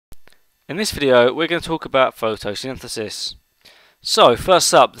In this video we're going to talk about photosynthesis. So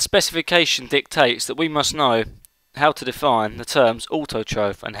first up, the specification dictates that we must know how to define the terms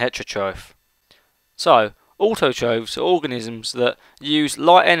autotroph and heterotroph. So autotrophs are organisms that use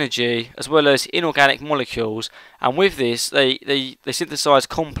light energy as well as inorganic molecules, and with this they synthesize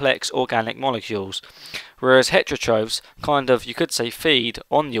complex organic molecules, whereas heterotrophs you could say feed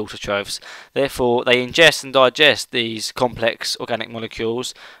on the autotrophs. Therefore they ingest and digest these complex organic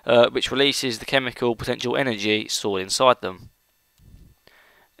molecules, which releases the chemical potential energy stored inside them.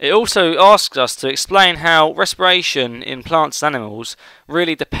 It also asks us to explain how respiration in plants and animals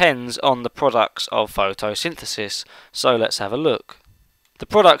really depends on the products of photosynthesis. So let's have a look. The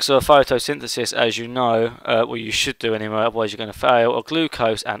products of photosynthesis, as you know, well you should do anyway, otherwise you're going to fail, are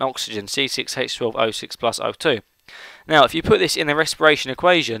glucose and oxygen, C6H12O6 plus O2. Now if you put this in the respiration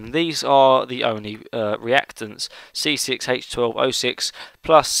equation, these are the only reactants. C6H12O6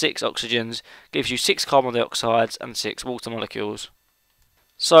 plus 6 oxygens gives you 6 carbon dioxides and 6 water molecules.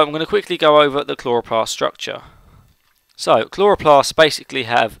 So I'm going to quickly go over the chloroplast structure. So chloroplasts basically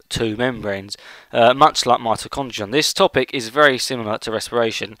have two membranes, much like mitochondrion. This topic is very similar to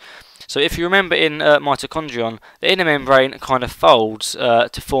respiration. So if you remember in mitochondrion, the inner membrane kind of folds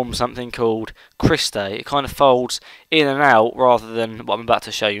to form something called cristae. It kind of folds in and out rather than what I'm about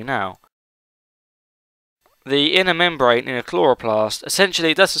to show you now. The inner membrane in a chloroplast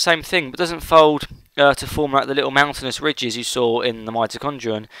essentially does the same thing, but doesn't fold to form like the little mountainous ridges you saw in the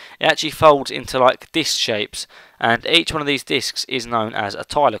mitochondrion. It actually folds into like disc shapes, and each one of these discs is known as a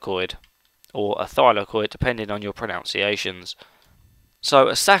thylakoid, or a thylakoid depending on your pronunciations. So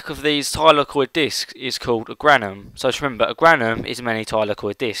a stack of these thylakoid discs is called a granum. So just remember, a granum is many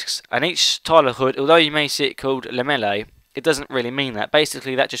thylakoid discs, and each thylakoid, although you may see it called lamellae, it doesn't really mean that.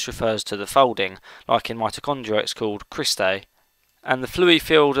 Basically that just refers to the folding. Like in mitochondria it's called cristae. And the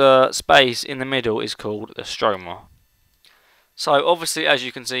fluid-filled space in the middle is called the stroma. So obviously, as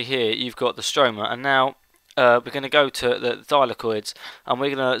you can see here, you've got the stroma, and now we're going to go to the thylakoids, and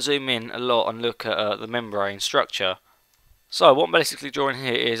we're going to zoom in a lot and look at the membrane structure. So what I'm basically drawing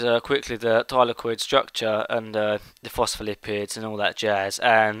here is quickly the thylakoid structure and the phospholipids and all that jazz,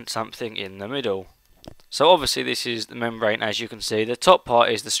 and something in the middle. So obviously this is the membrane, as you can see. The top part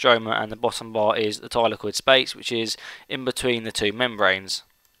is the stroma and the bottom part is the thylakoid space, which is in between the two membranes.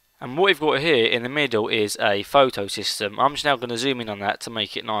 And what we've got here in the middle is a photosystem. I'm just now going to zoom in on that to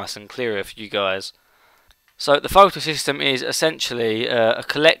make it nice and clearer for you guys. So the photosystem is essentially a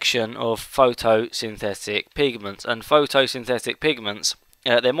collection of photosynthetic pigments, and photosynthetic pigments,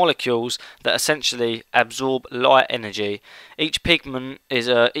 they're molecules that essentially absorb light energy. Each pigment is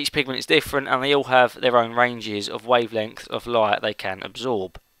different, and they all have their own ranges of wavelength of light they can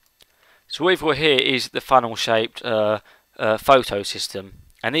absorb. So what we've got here is the funnel-shaped photosystem,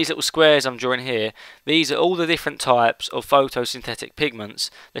 and these little squares I'm drawing here, these are all the different types of photosynthetic pigments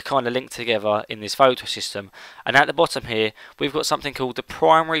that kind of link together in this photosystem. And at the bottom here, we've got something called the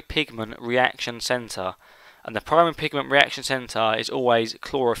primary pigment reaction center. And the primary pigment reaction center is always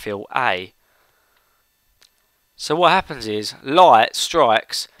chlorophyll A. So what happens is light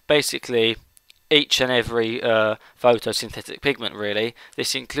strikes basically each and every photosynthetic pigment really.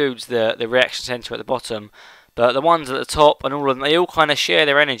 This includes the reaction center at the bottom, but the ones at the top and all of them, they all kind of share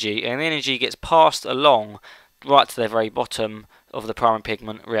their energy, and the energy gets passed along right to the very bottom of the primary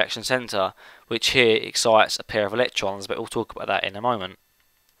pigment reaction center, which here excites a pair of electrons, but we'll talk about that in a moment.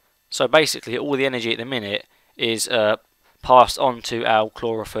 So basically all the energy at the minute is passed on to our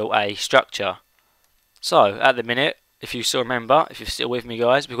chlorophyll A structure. So at the minute, if you still remember, if you're still with me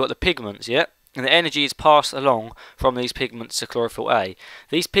guys, we've got the pigments, yeah? And the energy is passed along from these pigments to chlorophyll A.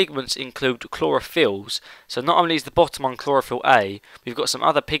 These pigments include chlorophylls, so not only is the bottom on chlorophyll A, we've got some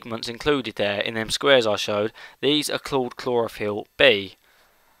other pigments included there in them squares I showed. These are called chlorophyll B.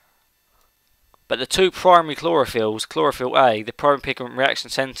 But the two primary chlorophylls, chlorophyll A, the primary pigment reaction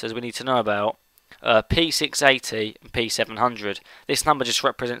centers we need to know about, P680 and P700. This number just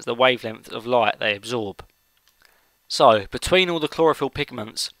represents the wavelength of light they absorb. So, between all the chlorophyll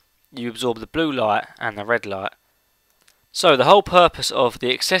pigments, you absorb the blue light and the red light. So, the whole purpose of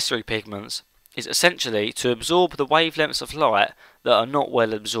the accessory pigments is essentially to absorb the wavelengths of light that are not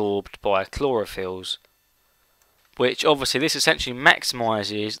well absorbed by chlorophylls. Which obviously this essentially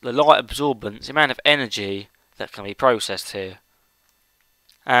maximises the light absorbance, the amount of energy that can be processed here.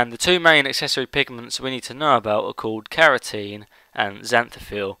 And the two main accessory pigments we need to know about are called carotene and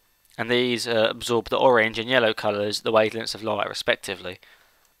xanthophyll, and these absorb the orange and yellow colours, the wavelengths of light respectively.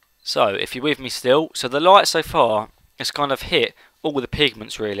 So if you're with me still, so the light so far has kind of hit all the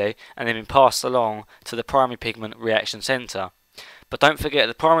pigments really, and then been passed along to the primary pigment reaction centre. But don't forget,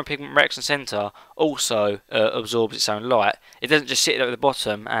 the primary pigment reaction centre also absorbs its own light. It doesn't just sit there at the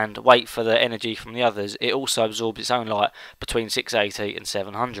bottom and wait for the energy from the others. It also absorbs its own light between 680 and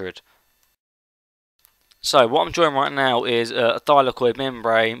 700. So what I'm drawing right now is a thylakoid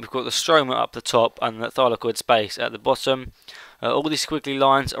membrane. We've got the stroma up the top and the thylakoid space at the bottom. All these squiggly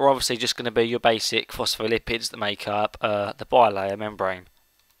lines are obviously just going to be your basic phospholipids that make up the bilayer membrane.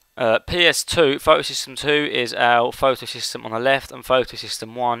 PS2, photosystem 2 is our photosystem on the left and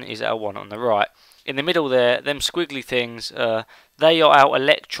photosystem 1 is our one on the right. In the middle there, them squiggly things, they are our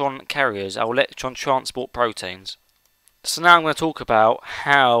electron carriers, our electron transport proteins. So now I'm going to talk about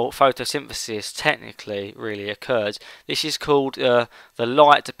how photosynthesis technically really occurs. This is called the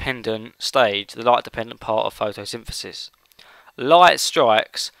light dependent stage, the light dependent part of photosynthesis. Light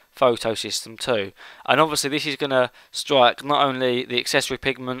strikes photosystem 2, and obviously this is going to strike not only the accessory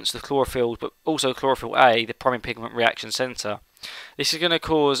pigments, the chlorophyll, but also chlorophyll A, the primary pigment reaction centre. This is going to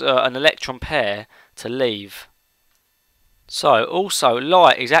cause an electron pair to leave. So also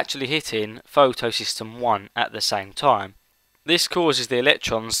light is actually hitting photosystem 1 at the same time. This causes the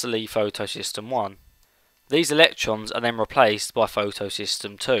electrons to leave photosystem 1. These electrons are then replaced by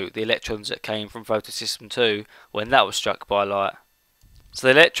photosystem 2, the electrons that came from photosystem 2 when that was struck by light. So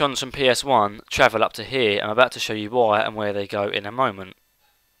the electrons from PS1 travel up to here. I'm about to show you why and where they go in a moment.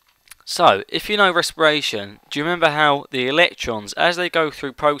 So, if you know respiration, do you remember how the electrons, as they go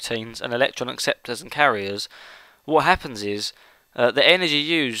through proteins and electron acceptors and carriers, what happens is the energy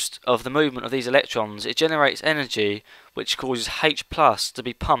used of the movement of these electrons, it generates energy which causes H+ to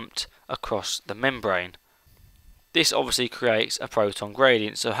be pumped across the membrane. This obviously creates a proton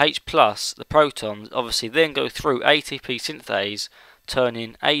gradient. So H+, the protons, obviously then go through ATP synthase,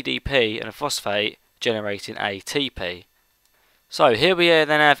 turning ADP and a phosphate, generating ATP. So here we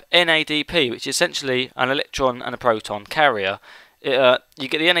then have NADP, which is essentially an electron and a proton carrier. You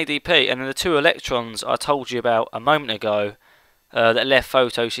get the NADP, and then the two electrons I told you about a moment ago that left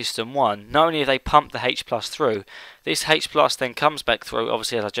photosystem 1. Not only have they pumped the H+ through, this H+ then comes back through,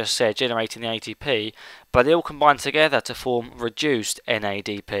 obviously as I just said, generating the ATP, but they all combine together to form reduced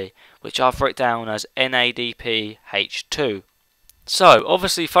NADP, which I've written down as NADPH2. So,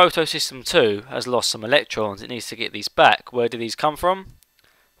 obviously photosystem 2 has lost some electrons, it needs to get these back. Where do these come from?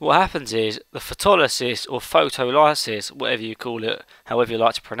 What happens is the photolysis or photolysis, whatever you call it, however you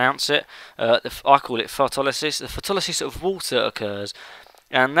like to pronounce it, I call it photolysis. The photolysis of water occurs,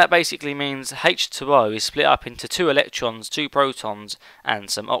 and that basically means H2O is split up into 2 electrons, 2 protons,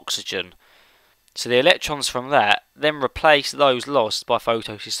 and some oxygen. So the electrons from that then replace those lost by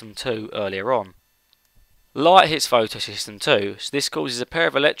photosystem 2 earlier on. Light hits photosystem 2, so this causes a pair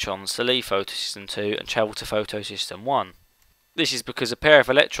of electrons to leave photosystem 2 and travel to photosystem 1. This is because a pair of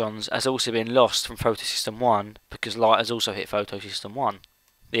electrons has also been lost from photosystem 1 because light has also hit photosystem 1.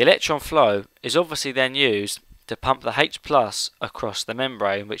 The electron flow is obviously then used to pump the H+ across the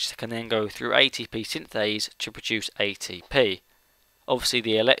membrane, which can then go through ATP synthase to produce ATP. Obviously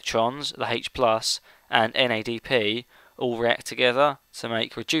the electrons, the H+, and NADP all react together to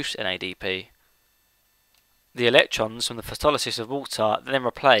make reduced NADP. The electrons from the photolysis of water then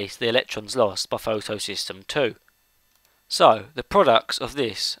replace the electrons lost by photosystem 2. So, the products of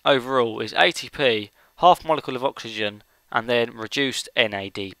this overall is ATP, half molecule of oxygen, and then reduced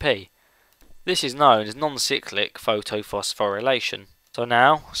NADP. This is known as non-cyclic photophosphorylation. So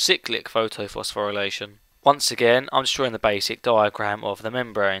now, cyclic photophosphorylation. Once again, I'm just drawing the basic diagram of the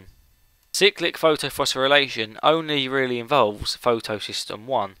membrane. Cyclic photophosphorylation only really involves photosystem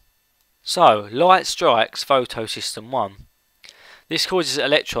 1. So, light strikes photosystem 1. This causes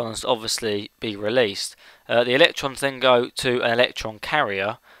electrons to obviously be released. The electrons then go to an electron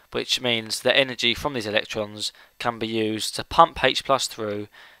carrier, which means the energy from these electrons can be used to pump H+ through,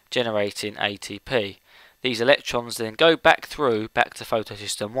 generating ATP. These electrons then go back to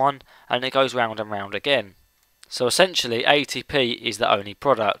photosystem 1, and it goes round and round again. So essentially ATP is the only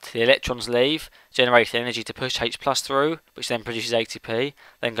product. The electrons leave, generate energy to push H+ through, which then produces ATP,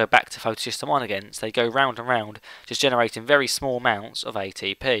 then go back to photosystem 1 again. So they go round and round, just generating very small amounts of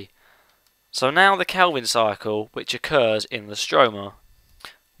ATP. So now the Calvin cycle, which occurs in the stroma.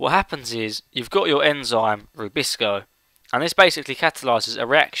 What happens is, you've got your enzyme Rubisco, and this basically catalyses a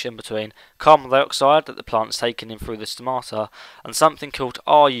reaction between carbon dioxide that the plant's taken in through the stomata and something called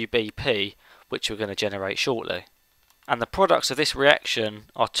RUBP, which we're going to generate shortly. And the products of this reaction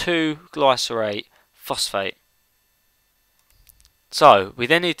are 2-glycerate phosphate. So we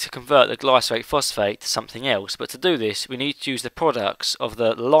then need to convert the glycerate phosphate to something else, but to do this we need to use the products of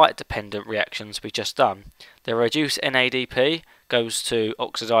the light dependent reactions we just done. The reduced NADP goes to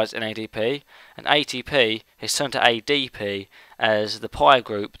oxidized NADP, and ATP is turned to ADP as the pi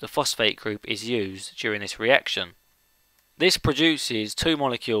group, the phosphate group, is used during this reaction. This produces two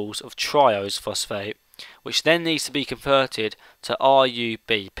molecules of triose phosphate, which then needs to be converted to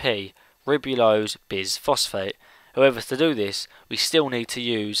RUBP, ribulose bisphosphate. However, to do this, we still need to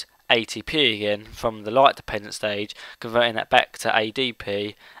use ATP again from the light dependent stage, converting that back to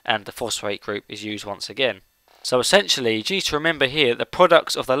ADP, and the phosphate group is used once again. So essentially, you need to remember here that the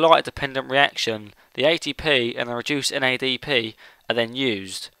products of the light dependent reaction, the ATP and the reduced NADP, are then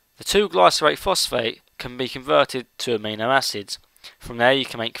used. The 2-glycerate phosphate can be converted to amino acids. From there you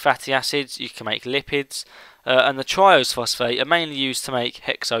can make fatty acids, you can make lipids, and the triose phosphate are mainly used to make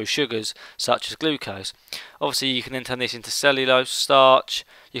hexo sugars such as glucose. Obviously you can then turn this into cellulose, starch,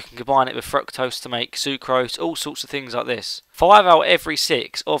 you can combine it with fructose to make sucrose, all sorts of things like this. 5 out of every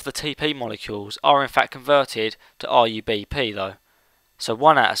 6 of the TP molecules are in fact converted to RUBP though, so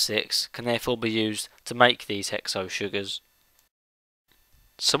 1 out of 6 can therefore be used to make these hexo sugars.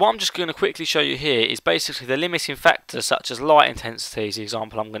 So what I'm just going to quickly show you here is basically the limiting factors such as light intensity is the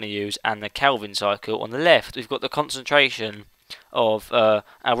example I'm going to use, and the Kelvin cycle. On the left we've got the concentration of our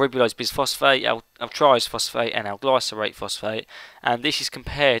ribulose bisphosphate, our triose phosphate and our glycerate phosphate, and this is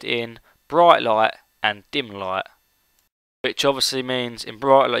compared in bright light and dim light, which obviously means in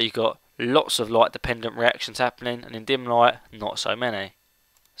bright light you've got lots of light dependent reactions happening, and in dim light not so many.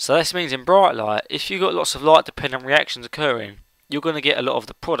 So this means in bright light, if you've got lots of light dependent reactions occurring, you're going to get a lot of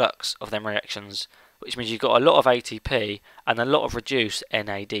the products of them reactions, which means you've got a lot of ATP and a lot of reduced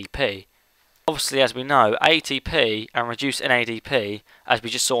NADP. Obviously, as we know, ATP and reduced NADP, as we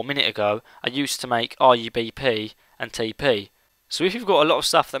just saw a minute ago, are used to make RUBP and TP. So if you've got a lot of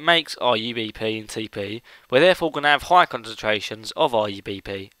stuff that makes RUBP and TP, we're therefore going to have high concentrations of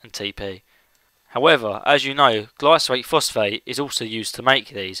RUBP and TP. However, as you know, glycerate phosphate is also used to make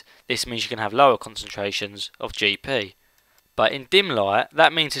these. This means you can have lower concentrations of GP. But in dim light,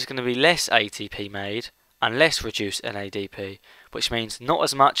 that means there's going to be less ATP made and less reduced NADP, which means not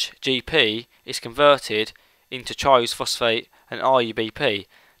as much GP is converted into triose phosphate and RUBP.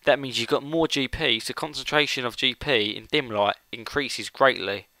 That means you've got more GP, so concentration of GP in dim light increases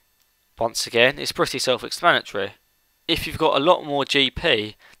greatly. Once again, it's pretty self-explanatory. If you've got a lot more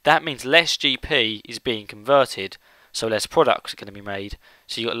GP, that means less GP is being converted, so less products are going to be made,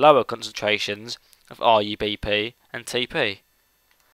 so you've got lower concentrations of RUBP and TP.